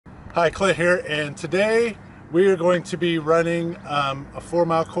Hi, Clint here, and today we are going to be running a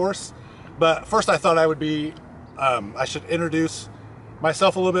 4-mile course. But first I thought I should introduce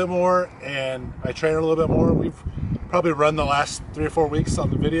myself a little bit more and my trainer a little bit more. We've probably run the last 3 or 4 weeks on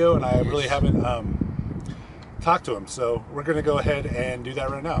the video, and I really haven't talked to him. So we're going to go ahead and do that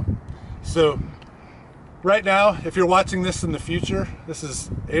right now. So right now, if you're watching this in the future, this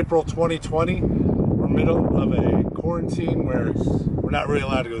is April 2020. We're middle of a quarantine where we're not really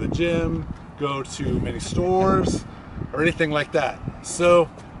allowed to go to the gym, go to many stores, or anything like that. So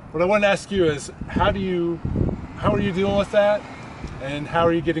what I want to ask you is, how are you dealing with that? And how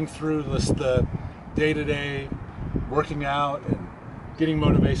are you getting through the day-to-day working out and getting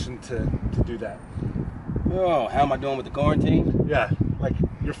motivation to do that? Oh, how am I doing with the quarantine? Yeah, like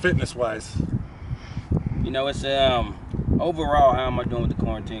your fitness-wise. You know, it's overall, how am I doing with the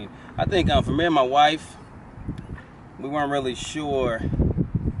quarantine? I think for me and my wife, we weren't really sure.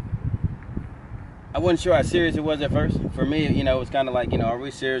 I wasn't sure how serious it was at first. For me, you know, it was kind of like, are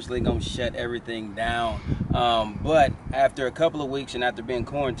we seriously going to shut everything down? But after a couple of weeks and after being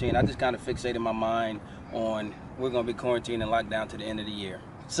quarantined, I just kind of fixated my mind on we're going to be quarantined and locked down to the end of the year.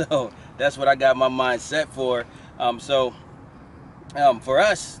 So that's what I got my mind set for. For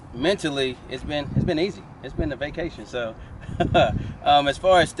us, mentally, it's been easy. It's been a vacation. So as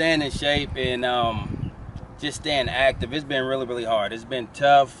far as staying in shape and just staying active, it's been really, really hard. It's been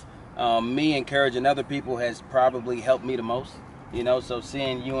tough. Me encouraging other people has probably helped me the most. So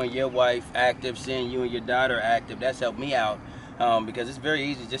seeing you and your wife active, seeing you and your daughter active, that's helped me out. Because it's very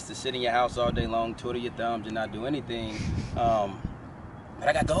easy just to sit in your house all day long, twiddle your thumbs and not do anything. But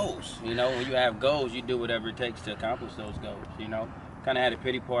I got goals. When you have goals, you do whatever it takes to accomplish those goals. Kind of had a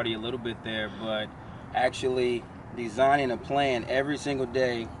pity party a little bit there, but actually designing a plan every single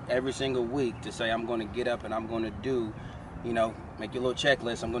day, every single week to say I'm going to get up and I'm going to do, make your little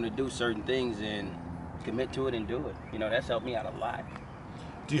checklist. I'm going to do certain things and commit to it and do it. That's helped me out a lot.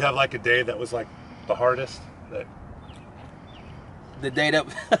 Do you have like a day that was like the hardest? The day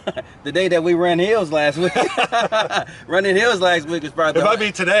that we ran hills last week. Running hills last week was probably. It might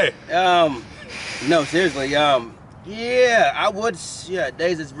be today. No, seriously. Yeah, I would. Yeah,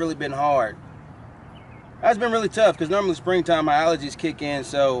 days it's really been hard. That's been really tough because normally springtime my allergies kick in,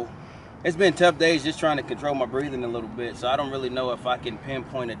 so it's been tough days just trying to control my breathing a little bit. So I don't really know if I can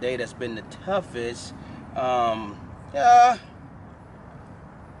pinpoint a day that's been the toughest. I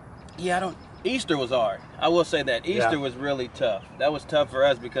don't. Easter was hard. I will say that. Easter was really tough. That was tough for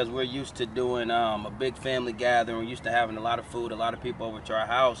us because we're used to doing a big family gathering. We're used to having a lot of food, a lot of people over to our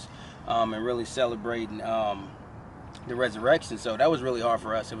house, and really celebrating the resurrection. So that was really hard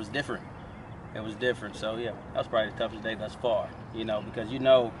for us. It was different. So yeah, that was probably the toughest day thus far. Because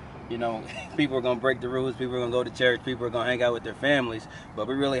people are gonna break the rules. People are gonna go to church. People are gonna hang out with their families. But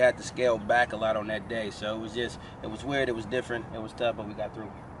we really had to scale back a lot on that day. So it was weird. It was different. It was tough, but we got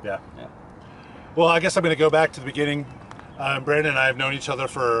through. Yeah. Well, I guess I'm going to go back to the beginning. Brandon and I have known each other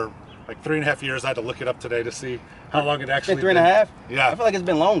for like 3.5 years. I had to look it up today to see how long it actually been. 3.5? Yeah. I feel like it's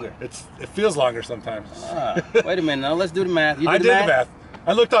been longer. It feels longer sometimes. Wait a minute. Now let's do the math. I did the math.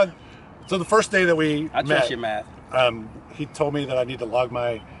 I looked on. So the first day that we met, trust your math. He told me that I need to log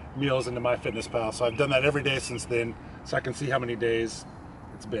my meals into MyFitnessPal. So I've done that every day since then, so I can see how many days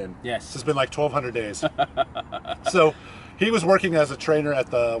it's been. Yes. So it's been like 1,200 days. So he was working as a trainer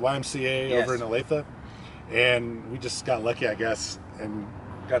at the YMCA over in Olathe, and we just got lucky, I guess, and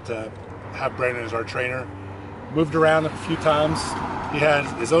got to have Brandon as our trainer. Moved around a few times. He had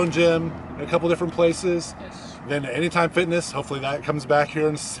his own gym in a couple different places. Yes. Then Anytime Fitness, hopefully that comes back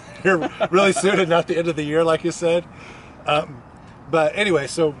here really soon and not the end of the year, like you said. But anyway,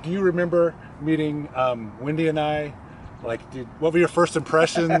 so do you remember meeting Wendy and I? Like, what were your first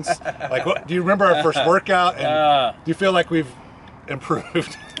impressions? Like, do you remember our first workout? And do you feel like we've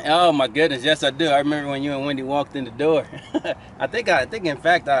improved? Oh my goodness, yes I do. I remember when you and Wendy walked in the door. I think in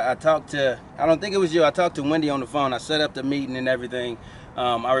fact I talked to. I don't think it was you. I talked to Wendy on the phone. I set up the meeting and everything.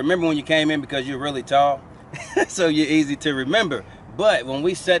 I remember when you came in because you're really tall, so you're easy to remember. But when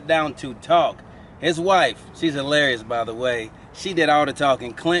we sat down to talk, his wife, she's hilarious by the way. She did all the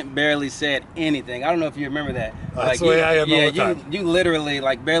talking. Clint barely said anything. I don't know if you remember that. That's the way I am all the time. You literally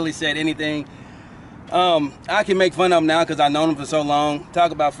barely said anything. I can make fun of him now because I've known him for so long.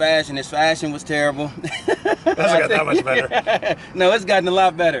 Talk about fashion. His fashion was terrible. Hasn't got that much better. No, it's gotten a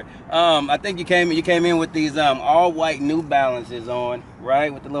lot better. I think you came in with these all white New Balances on,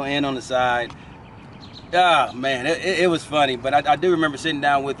 right, with the little N on the side. Ah, man, it was funny. But I do remember sitting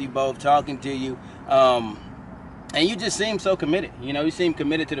down with you both, talking to you. And you just seem so committed. You seem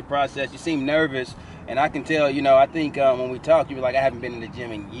committed to the process. You seem nervous. And I can tell, you know, I think when we talk, you were like, I haven't been in the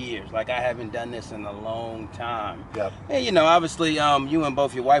gym in years. Like, I haven't done this in a long time. Yeah. And, you know, obviously, you and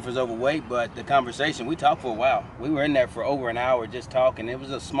both your wife was overweight, but the conversation, we talked for a while. We were in there for over an hour just talking. It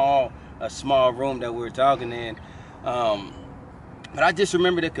was a small room that we were talking in. But I just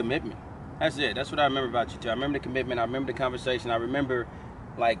remember the commitment. That's it. That's what I remember about you too. I remember the commitment. I remember the conversation. I remember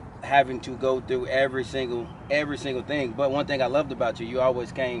like having to go through every single thing. But one thing I loved about you, you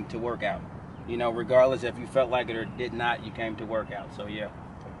always came to work out. You know, regardless if you felt like it or did not, you came to work out. So yeah,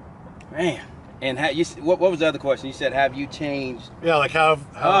 man. And what was the other question? You said, have you changed? Yeah, like how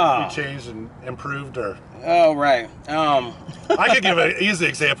have you changed and improved or? Oh right. I could give an easy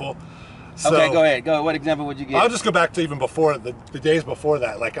example. So, okay, go ahead. What example would you give? I'll just go back to even before the days before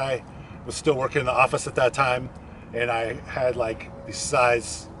that. Like I was still working in the office at that time, and I had like these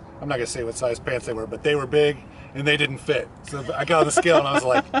size. I'm not gonna say what size pants they were, but they were big and they didn't fit. So I got on the scale and I was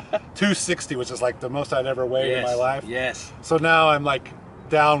like 260, which is like the most I'd ever weighed in my life. Yes. So now I'm like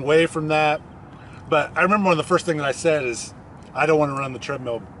down way from that. But I remember one of the first things that I said is, I don't want to run the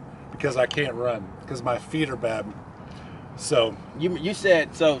treadmill because I can't run because my feet are bad. So you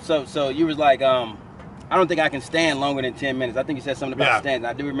said so you was like I don't think I can stand longer than 10 minutes. I think you said something about standing.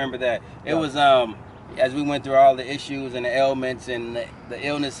 I do remember that. It was as we went through all the issues and the ailments and the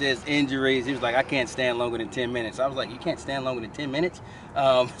illnesses, injuries, he was like, I can't stand longer than 10 minutes. I was like, you can't stand longer than 10 minutes?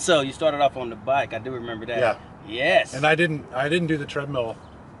 So you started off on the bike. I do remember that. Yeah. Yes. And I didn't do the treadmill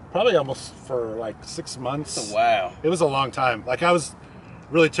probably almost for like 6 months. Oh, wow. It was a long time. Like I was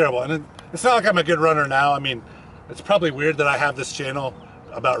really terrible. And it's not like I'm a good runner now. I mean, it's probably weird that I have this channel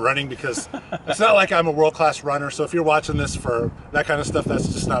about running because it's not like I'm a world-class runner. So if you're watching this for that kind of stuff, that's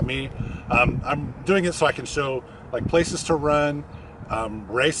just not me. I'm doing it so I can show like places to run,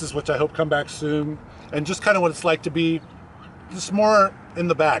 races, which I hope come back soon, and just kind of what it's like to be just more in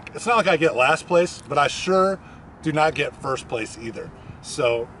the back. It's not like I get last place, but I sure do not get first place either.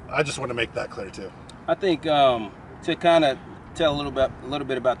 So I just want to make that clear too. I think to kind of tell a little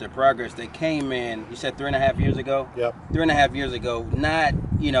bit about their progress. They came in, you said 3.5 years ago? Yep. 3.5 years ago, not,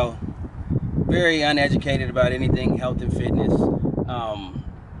 you know, very uneducated about anything health and fitness.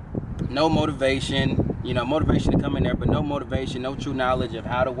 No motivation, you know, motivation to come in there, but no motivation, no true knowledge of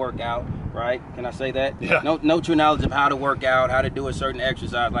how to work out, right? Can I say that? Yeah. No true knowledge of how to work out, how to do a certain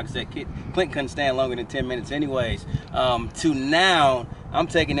exercise. Like I said, Clint couldn't stand longer than 10 minutes anyways. To now, I'm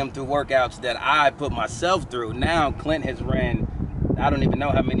taking them through workouts that I put myself through. Now, Clint has ran, I don't even know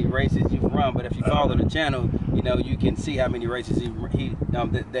how many races you've run, but if you follow the channel, you know, you can see how many races he's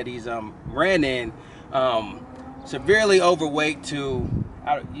ran in. Severely overweight to,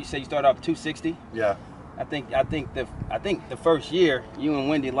 you say you started off 260? Yeah. I think the first year, you and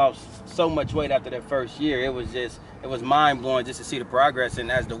Wendy lost so much weight after that first year. It was mind blowing just to see the progress.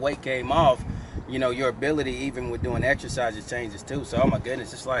 And as the weight came off, you know, your ability, even with doing exercises, changes too. So, oh my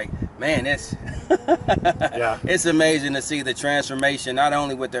goodness, it's like, man, it's yeah. It's amazing to see the transformation, not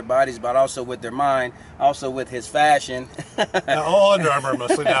only with their bodies, but also with their mind, also with his fashion. All Under Armour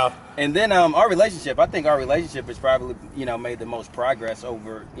mostly now. And then our relationship, I think our relationship has probably, you know, made the most progress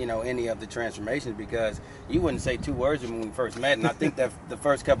over, you know, any of the transformations, because you wouldn't say 2 words when we first met. And I think that the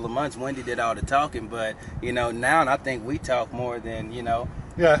first couple of months, Wendy did all the talking, but, you know, now I think we talk more than, you know,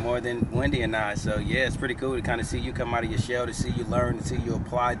 more than Wendy and I. So yeah, it's pretty cool to kind of see you come out of your shell, to see you learn, to see you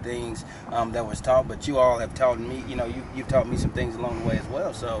apply things that was taught. But you all have taught me, you know, you've taught me some things along the way as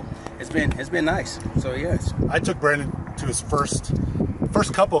well. So it's been nice. So yes, I took Brandon to his first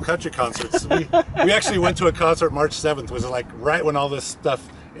couple country concerts. We actually went to a concert March 7th. Was like right when all this stuff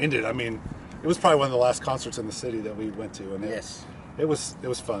ended. I mean, it was probably one of the last concerts in the city that we went to, and it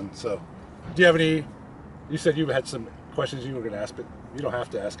was fun. So, do you have any? You said you had some questions you were going to ask, but you don't have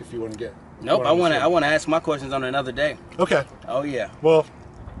to ask if you want to get. Nope, I want to ask my questions on another day. Okay. Oh yeah. Well,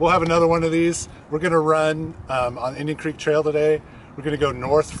 we'll have another one of these. We're going to run on Indian Creek Trail today. We're going to go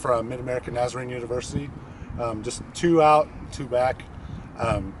north from Mid-American Nazarene University. Just 2 out, 2 back.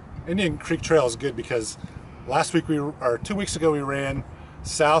 Indian Creek Trail is good because 2 weeks ago we ran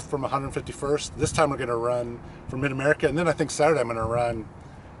south from 151st. This time we're going to run from Mid-America, and then I think Saturday I'm going to run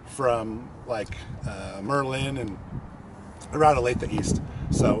from like Merlin and around Olathe East.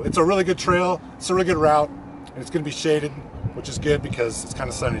 So it's a really good trail. It's a really good route, and it's going to be shaded, which is good because it's kind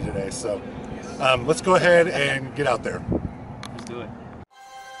of sunny today. So let's go ahead and get out there. Let's do it.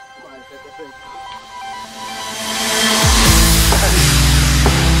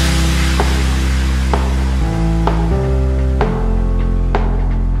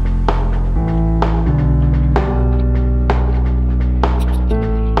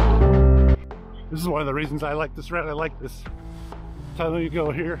 This is one of the reasons I like this route. I like this time you go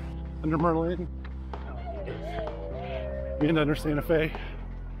here under Merlin, being under Santa Fe.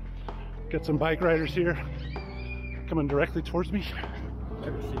 Got some bike riders here coming directly towards me.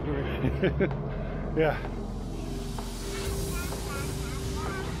 Yeah.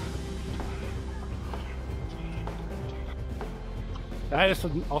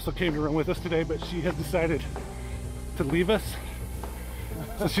 Addison also came to run with us today, but she has decided to leave us.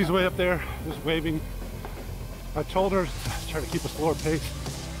 So she's way up there, just waving. I told her to try to keep a slower pace,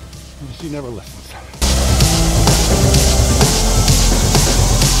 and she never listens.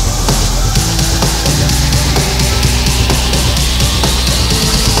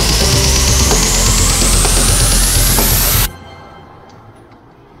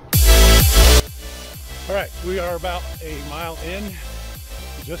 All right, we are about a mile in,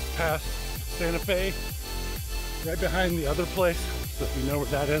 just past Santa Fe, right behind the other place, so if you know where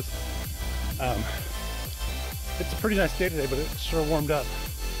that is. It's a pretty nice day today, but it sure warmed up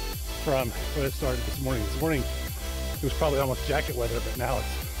from when it started this morning. This morning it was probably almost jacket weather, but now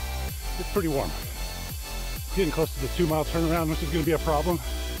it's pretty warm. Getting close to the 2-mile turnaround, which is going to be a problem.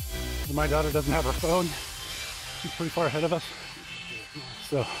 My daughter doesn't have her phone. She's pretty far ahead of us,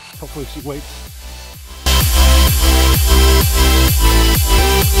 so hopefully she waits.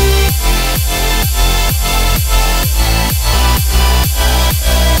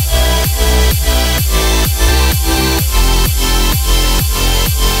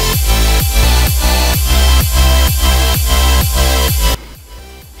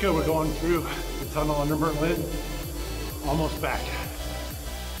 Okay, we're going through the tunnel under Berlin, almost back.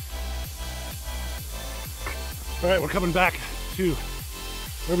 All right, we're coming back to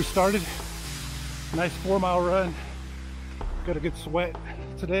where we started. Nice 4-mile run. Got a good sweat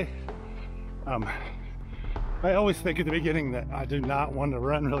today. I always think at the beginning that I do not want to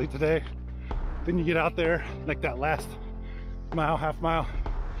run really today. Then you get out there, like that last mile, half mile,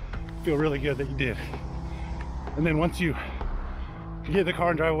 feel really good that you did. And then once you get in the car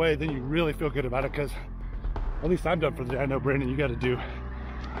and drive away, then you really feel good about it, because at least I'm done for the day. I know, Brandon, you got to do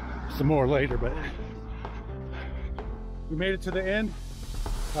some more later, but we made it to the end,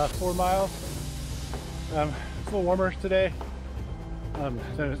 4 miles. It's a little warmer today.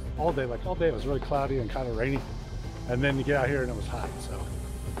 Then all day it was really cloudy and kind of rainy, and then you get out here and it was hot.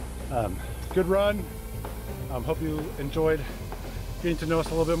 So good run. Hope you enjoyed getting to know us a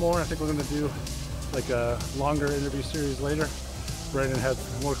little bit more. I think we're going to do like a longer interview series later. Brandon has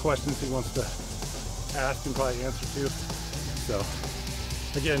more questions he wants to ask and probably answer to. So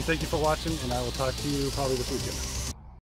again, thank you for watching, and I will talk to you probably this weekend.